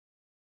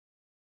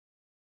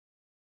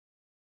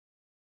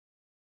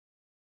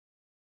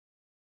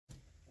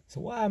So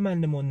why am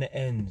man them on the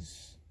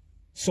Endz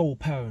so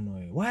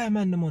paranoid? Why am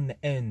man them on the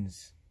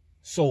Endz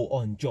so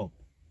on job?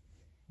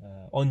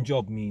 On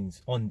job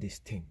means on this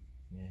thing,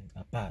 yeah,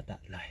 about that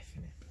life,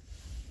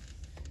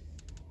 innit?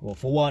 Well,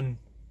 for one,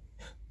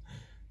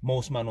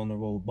 most man on the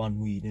road bun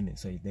weed, innit?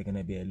 So they're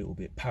gonna be a little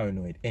bit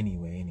paranoid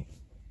anyway, innit?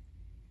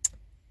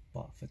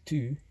 But for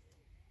two,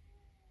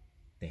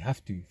 they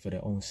have to for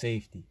their own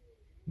safety.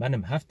 Man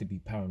them have to be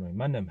paranoid.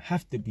 Man them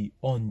have to be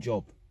on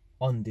job,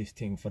 on this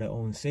thing for their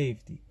own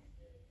safety.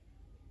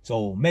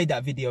 So made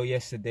that video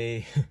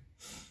yesterday.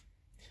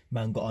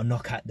 Man got a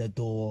knock at the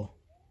door.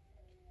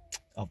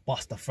 I've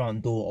bust the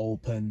front door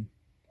open,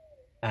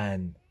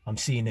 and I'm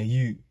seeing a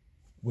youth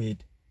with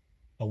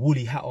a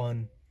woolly hat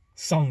on,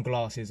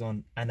 sunglasses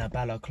on, and a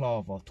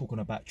balaclava talking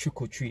about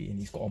trick-or-treating.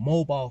 He's got a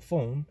mobile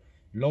phone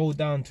low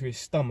down to his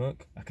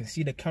stomach. I can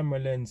see the camera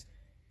lens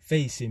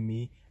facing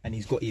me, and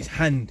he's got his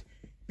hand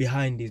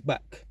behind his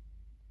back.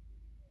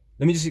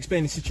 Let me just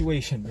explain the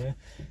situation, yeah?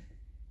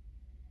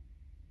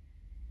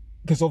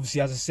 Because obviously,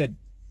 as I said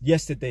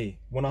yesterday,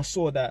 when I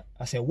saw that,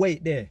 I said,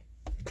 wait there,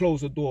 close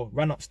the door,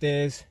 ran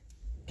upstairs,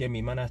 get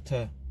me, man, I had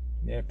to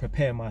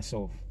prepare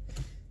myself.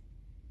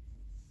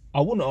 I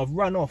wouldn't have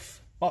run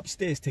off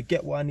upstairs to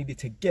get what I needed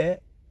to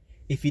get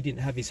if he didn't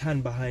have his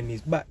hand behind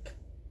his back.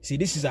 See,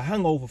 this is a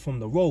hangover from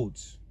the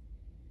roads.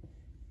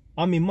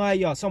 I'm in my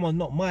yard, someone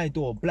knocked my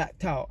door,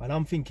 blacked out, and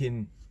I'm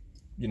thinking,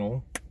 you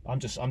know, I'm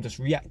just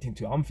reacting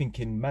to it. I'm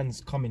thinking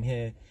man's coming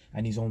here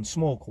and he's on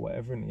smoke or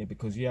whatever, innit?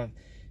 Because yeah,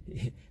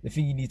 the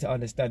thing you need to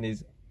understand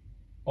is,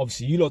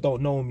 obviously you lot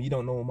don't know me, you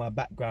don't know my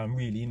background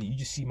really, innit? You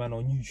just see man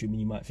on YouTube and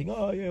you might think,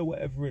 oh yeah,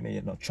 whatever,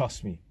 innit? No,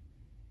 trust me.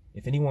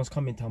 If anyone's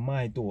coming to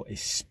my door,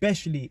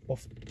 especially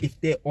if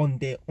they're on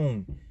their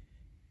own,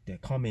 they're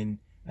coming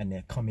and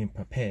they're coming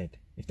prepared.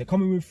 If they're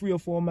coming with 3 or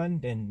 4 men,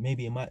 then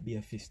maybe it might be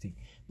a fisting.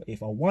 But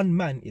if a one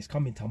man is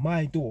coming to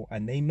my door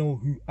and they know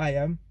who I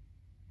am,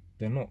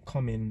 they're not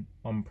coming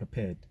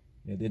unprepared.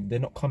 They're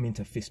not coming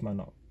to fist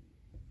man up,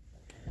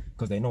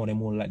 because they know they're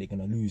more likely going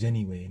to lose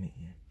anyway, innit?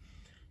 Yeah.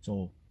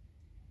 So,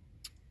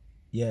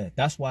 yeah,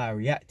 that's why I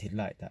reacted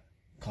like that.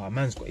 Because a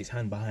man's got his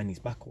hand behind his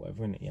back or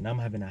whatever, innit? And I'm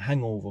having a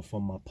hangover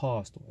from my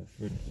past or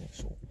whatever, innit? Yeah.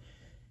 So,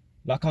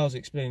 like I was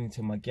explaining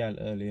to my gal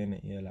earlier,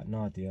 innit? Yeah, like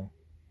Nadia,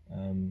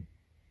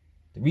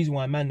 the reason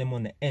why man them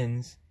on the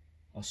Endz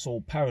are so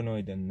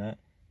paranoid and that,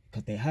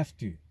 because they have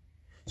to.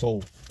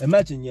 So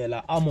imagine, yeah,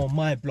 like I'm on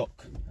my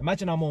block.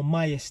 Imagine I'm on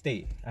my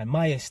estate, and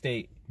my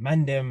estate,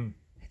 man them,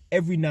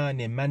 every now and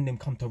then, man them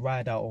come to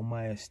ride out on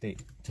my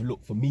estate to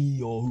look for me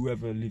or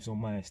whoever lives on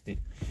my estate.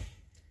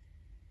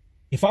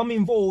 If I'm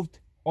involved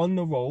on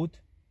the road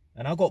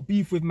and I got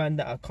beef with man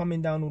that are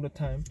coming down all the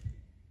time,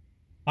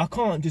 I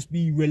can't just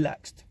be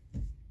relaxed.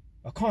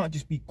 I can't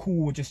just be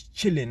cool and just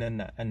chilling and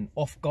that and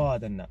off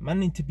guard and that.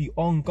 Man need to be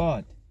on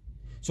guard.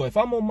 So if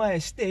I'm on my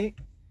estate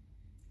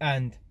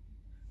and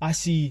I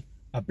see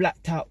a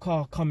blacked out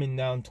car coming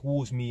down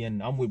towards me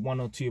and I'm with 1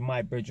 or 2 of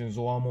my brethren,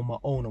 or I'm on my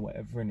own or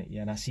whatever, innit,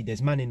 yeah, and I see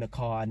there's man in the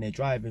car and they're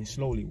driving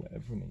slowly,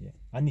 whatever, innit, yeah,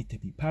 I need to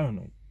be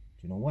paranoid.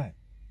 Do you know why?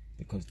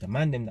 Because the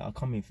man them that are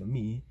coming for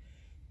me,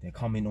 they're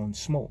coming on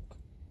smoke.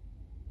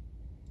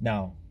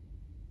 Now,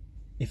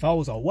 if I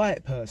was a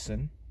white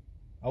person,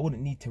 I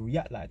wouldn't need to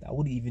react like that. I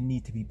wouldn't even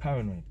need to be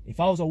paranoid.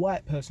 If I was a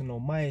white person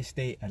on my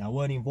estate and I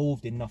weren't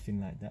involved in nothing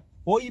like that,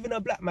 or even a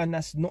black man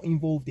that's not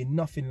involved in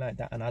nothing like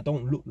that, and I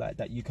don't look like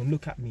that, you can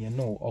look at me and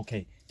know,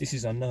 okay, this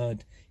is a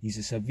nerd, he's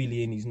a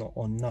civilian, he's not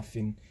on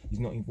nothing, he's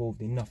not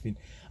involved in nothing.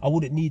 I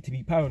wouldn't need to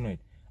be paranoid.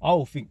 I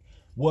will think,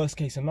 worst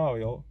case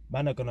scenario,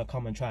 man are gonna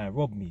come and try and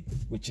rob me,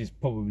 which is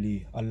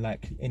probably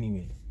unlikely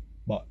anyway.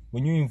 But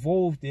when you're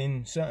involved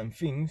in certain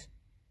things,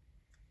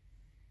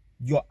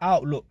 your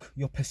outlook,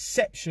 your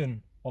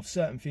perception of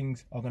certain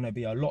things are going to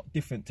be a lot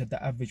different to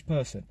the average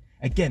person.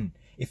 Again,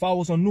 if I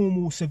was a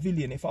normal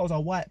civilian, if I was a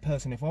white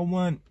person, if I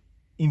weren't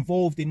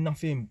involved in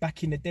nothing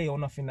back in the day or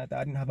nothing like that,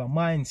 I didn't have a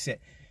mindset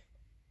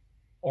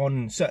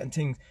on certain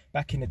things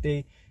back in the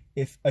day,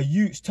 if a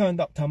youth turned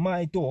up to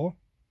my door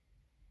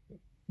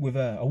with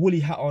a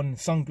woolly hat on,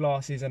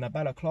 sunglasses and a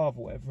balaclava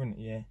or whatever, innit,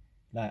 yeah,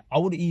 like I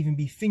wouldn't even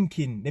be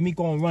thinking, let me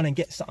go and run and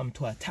get something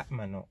to attack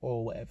man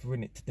or whatever,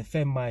 innit, to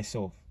defend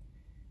myself.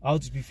 I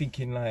would just be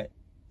thinking like,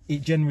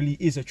 it generally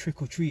is a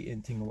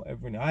trick-or-treating thing or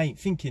whatever, innit? I ain't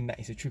thinking that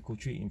it's a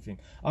trick-or-treating thing.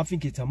 I'm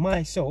thinking to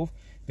myself,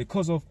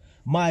 because of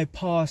my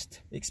past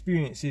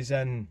experiences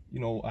and,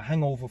 you know, a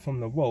hangover from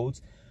the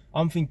roads,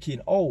 I'm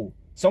thinking, oh,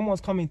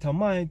 someone's coming to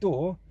my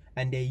door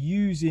and they're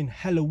using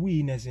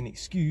Halloween as an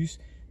excuse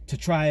to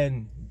try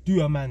and do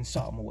a man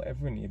something or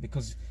whatever, innit?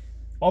 Because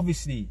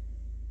obviously,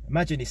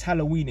 imagine it's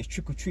Halloween, it's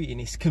trick-or-treating,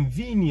 it's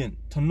convenient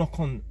to knock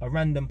on a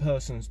random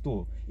person's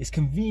door. It's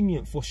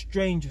convenient for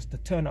strangers to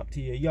turn up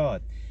to your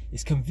yard.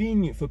 It's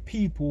convenient for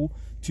people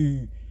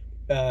to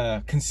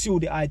conceal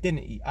their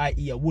identity,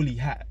 i.e. a woolly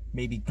hat,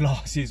 maybe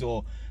glasses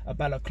or a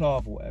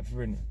balaclava or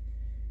whatever, innit?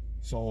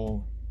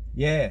 So,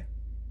 yeah.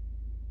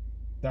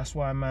 That's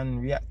why man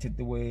reacted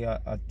the way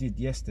I did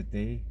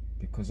yesterday,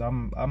 because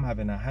I'm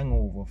having a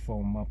hangover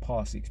from my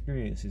past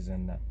experiences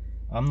and that.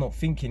 I'm not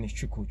thinking it's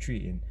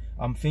trick-or-treating.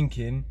 I'm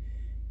thinking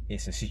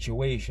it's a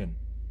situation.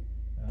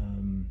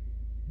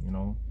 You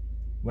know,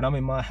 when I'm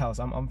in my house,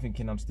 I'm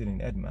thinking I'm still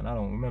in Edmonton. I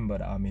don't remember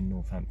that I'm in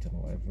Northampton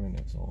or whatever,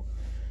 innit? So,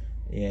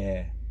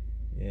 yeah.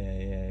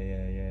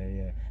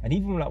 And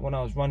even like when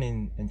I was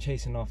running and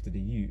chasing after the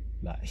youth,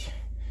 like,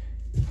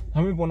 I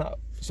remember when I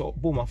sort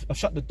of, boom, I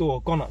shut the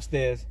door, gone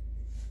upstairs,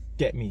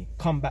 get me,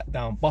 come back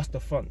down, bust the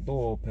front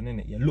door open,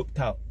 innit? Yeah, looked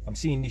out, I'm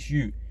seeing this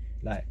youth,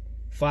 like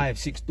 5,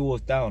 6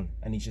 doors down,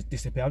 and he's just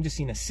disappeared. I'm just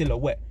seeing a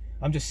silhouette.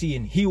 I'm just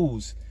seeing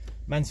heels.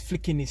 Man's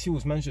flicking his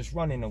heels, man's just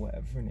running or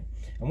whatever, innit?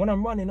 And when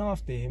I'm running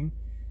after him,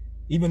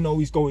 even though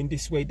he's going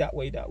this way,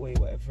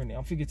 whatever, innit?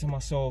 I'm thinking to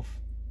myself,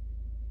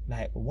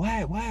 like,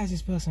 why has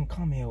this person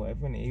come here,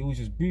 whatever, innit? He was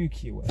just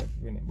booky or whatever,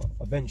 innit? But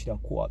eventually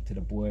I caught up to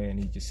the boy and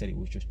he just said it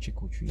was just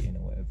trick-or-treating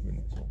or whatever,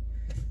 innit? So,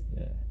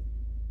 yeah.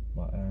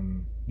 But,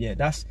 yeah,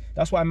 that's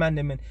why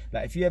Mandem,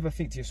 like, if you ever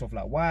think to yourself,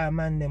 like, why are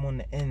Mandem on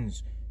the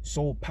Endz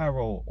so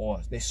paro or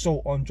they're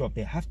so on job?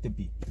 They have to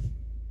be.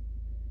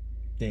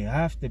 They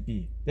have to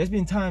be. There's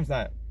been times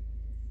that,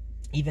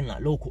 even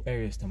like local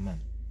areas to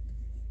man,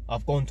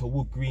 I've gone to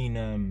Wood Green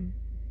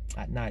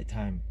at night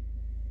time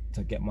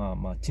to get my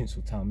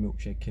Tinseltown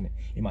milkshake, in it.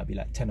 It might be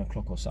like 10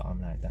 o'clock or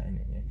something like that,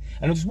 innit? Yeah.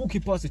 And I'm just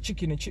walking past the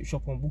chicken and chip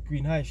shop on Wood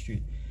Green High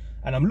Street,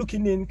 and I'm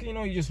looking in. You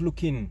know, you just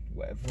look in,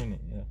 whatever, innit?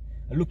 Yeah.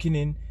 I'm looking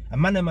in,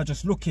 and man, them are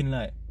just looking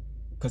like,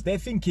 because they're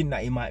thinking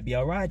that it might be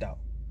a ride out.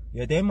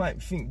 Yeah, they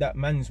might think that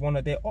man's one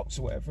of their ops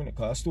or whatever, innit?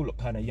 Because I still look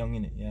kind of young,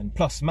 innit? Yeah, and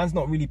plus, man's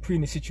not really pre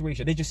in the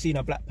situation. They're just seeing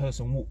a black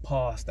person walk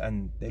past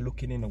and they're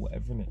looking in or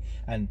whatever, innit?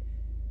 And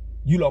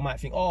you lot might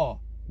think,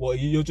 oh, well,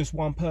 you're just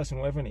one person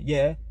or whatever, innit?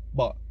 Yeah,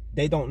 but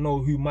they don't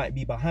know who might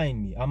be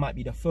behind me. I might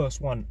be the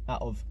first one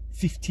out of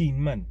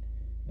 15 men.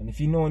 And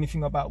if you know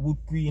anything about Wood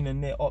Green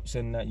and their ops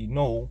and that, you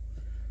know,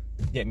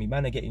 get me,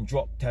 man are getting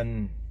dropped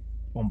and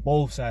on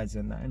both sides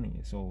and that,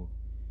 innit? So,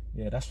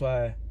 yeah, that's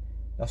why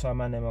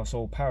man them are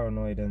so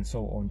paranoid and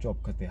so on job,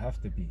 because they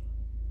have to be.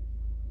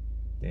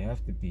 They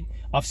have to be.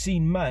 I've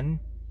seen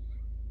man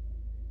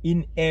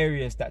in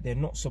areas that they're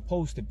not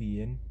supposed to be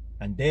in,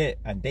 and they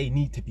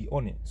need to be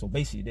on it. So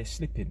basically they're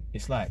slipping.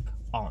 It's like,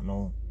 I don't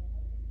know,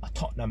 a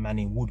Tottenham man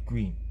in Wood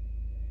Green.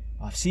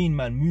 I've seen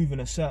man move in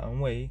a certain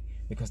way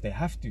because they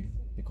have to,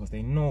 because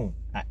they know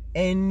at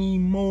any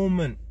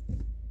moment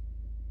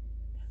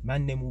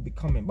man them will be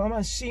coming. But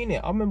man, seen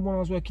it. I remember when I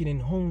was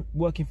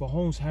working for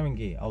Holmes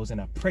Haringey, I was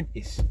an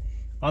apprentice.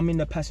 I'm in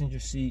the passenger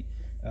seat.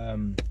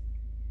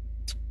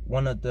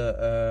 One of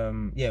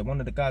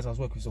the guys I was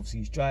working with, obviously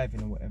he's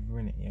driving or whatever,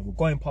 innit? Yeah, we're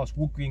going past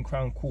Wood Green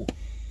Crown Court.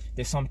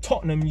 There's some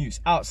Tottenham youths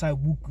outside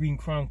Wood Green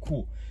Crown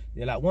Court.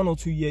 They're like 1 or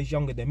 2 years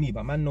younger than me,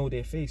 but man know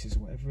their faces or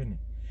whatever, innit?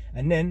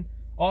 And then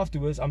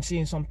afterwards, I'm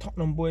seeing some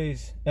Tottenham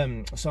boys,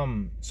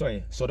 so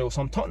there were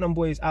some Tottenham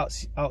boys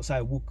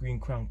outside Wood Green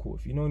Crown Court.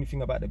 If you know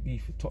anything about the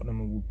beef with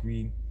Tottenham and Wood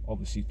Green,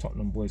 obviously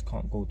Tottenham boys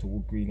can't go to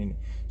Wood Green, innit?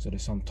 So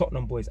there's some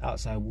Tottenham boys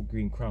outside Wood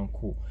Green Crown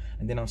Court.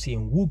 And then I'm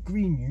seeing Wood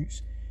Green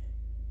youths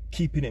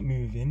keeping it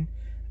moving,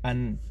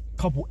 and a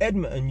couple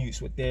Edmonton youths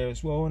were there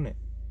as well, innit?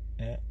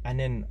 And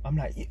then I'm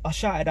like, I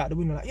shouted out the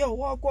window like, yo,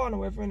 what going on or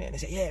whatever, innit? And they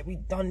said, yeah, we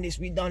done this,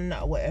 we done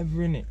that, whatever,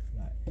 innit?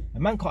 Like, a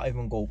man can't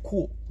even go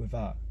court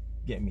without,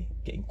 get me,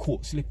 getting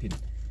caught slipping.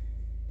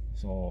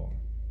 So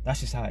that's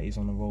just how it is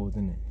on the road,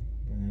 isn't it?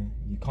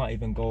 You can't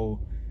even go,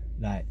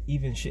 like,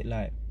 even shit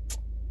like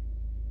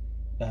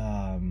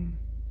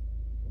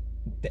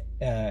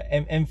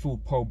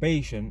Enfield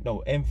probation, no,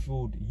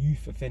 Enfield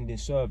Youth Offending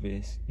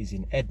Service is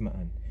in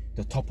Edmonton,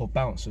 the top of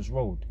Bouncers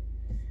Road.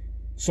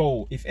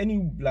 So if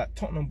any like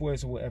Tottenham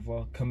boys or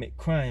whatever commit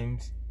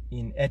crimes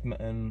in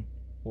Edmonton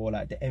or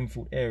like the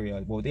Enfield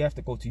area, well, they have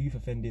to go to Youth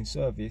Offending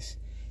Service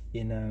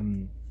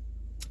in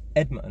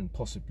Edmonton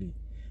possibly.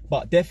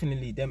 But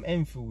definitely them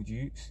Enfield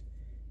youths,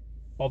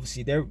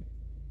 obviously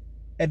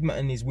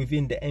Edmonton is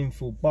within the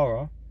Enfield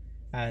borough,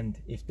 and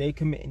if they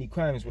commit any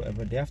crimes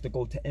whatever, they have to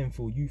go to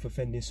Enfield Youth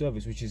Offending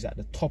Service, which is at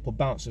the top of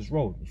Bouncers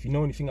Road. If you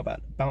know anything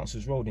about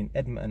Bouncers Road in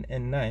Edmonton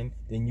N9,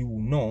 then you will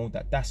know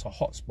that that's a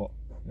hot spot.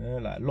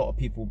 Like a lot of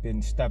people have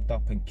been stabbed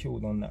up and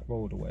killed on that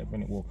road or whatever,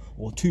 innit?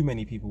 Or too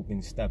many people have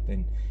been stabbed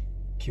and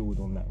killed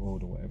on that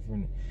road or whatever,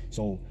 innit?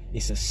 So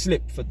it's a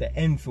slip for the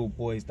Enfield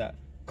boys that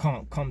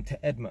can't come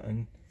to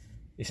Edmonton.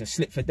 It's a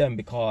slip for them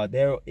because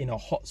they're in a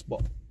hot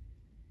spot.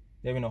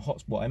 They're in a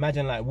hot spot.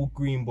 Imagine like Wood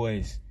Green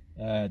boys,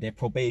 their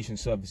probation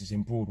services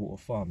in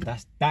Broadwater Farm.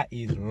 That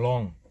is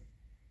long.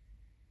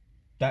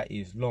 That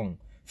is long.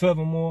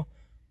 Furthermore,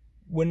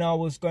 when I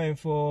was going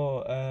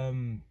for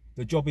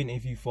the job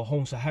interview for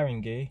Holmes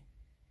Haringey,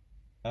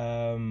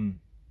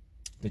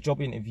 the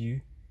job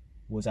interview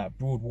was at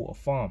Broadwater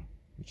Farm,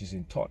 which is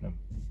in Tottenham.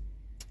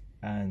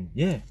 And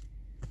yeah,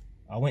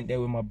 I went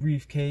there with my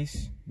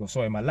briefcase, well,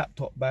 sorry, my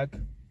laptop bag,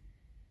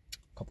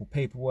 a couple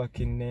paperwork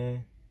in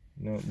there,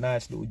 you know,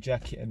 nice little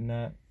jacket and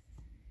that,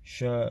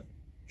 shirt,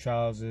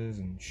 trousers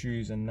and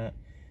shoes and that.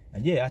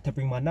 And yeah, I had to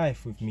bring my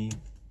knife with me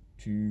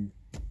to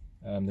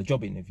the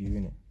job interview,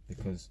 innit?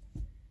 Because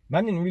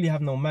man didn't really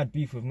have no mad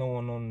beef with no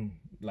one on,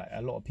 like,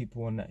 a lot of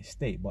people on that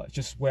estate, but it's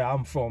just where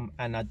I'm from,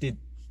 and I did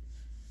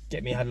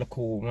get me, had a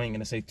call, I ain't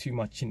gonna say too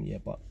much in here,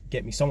 but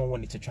get me, someone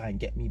wanted to try and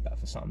get me back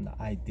for something that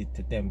I did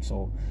to them.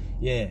 So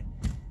yeah,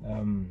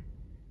 I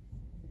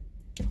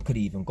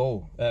couldn't even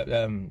go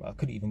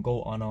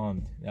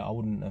unarmed. I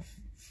wouldn't have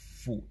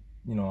thought,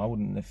 you know, I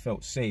wouldn't have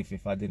felt safe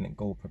if I didn't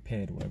go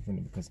prepared or whatever,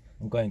 because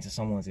I'm going to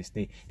someone's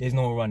estate. There's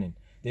no running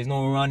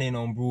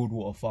on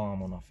Broadwater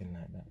Farm or nothing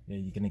like that. Yeah,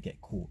 you're gonna get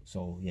caught.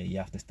 So yeah, you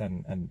have to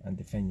stand and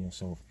defend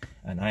yourself.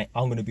 And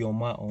I'm gonna be on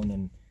my own,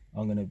 and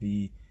I'm gonna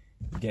be,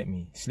 get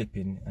me,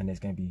 slipping, and there's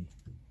gonna be,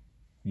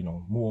 you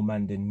know, more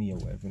man than me or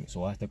whatever.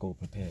 So I have to go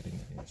prepared.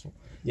 Yeah. So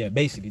yeah,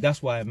 basically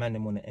that's why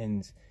Mandem on the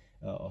ends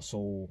are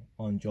so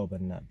on job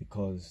and that,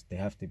 because they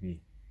have to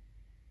be.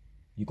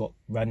 You got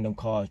random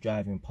cars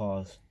driving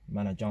past,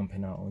 man are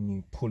jumping out on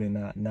you, pulling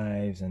out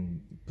knives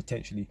and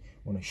potentially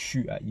want to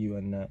shoot at you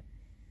and that.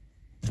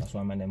 That's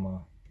why Mandem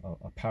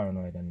are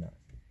paranoid and that.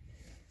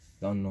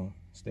 Don't know.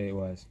 Stay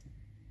wise.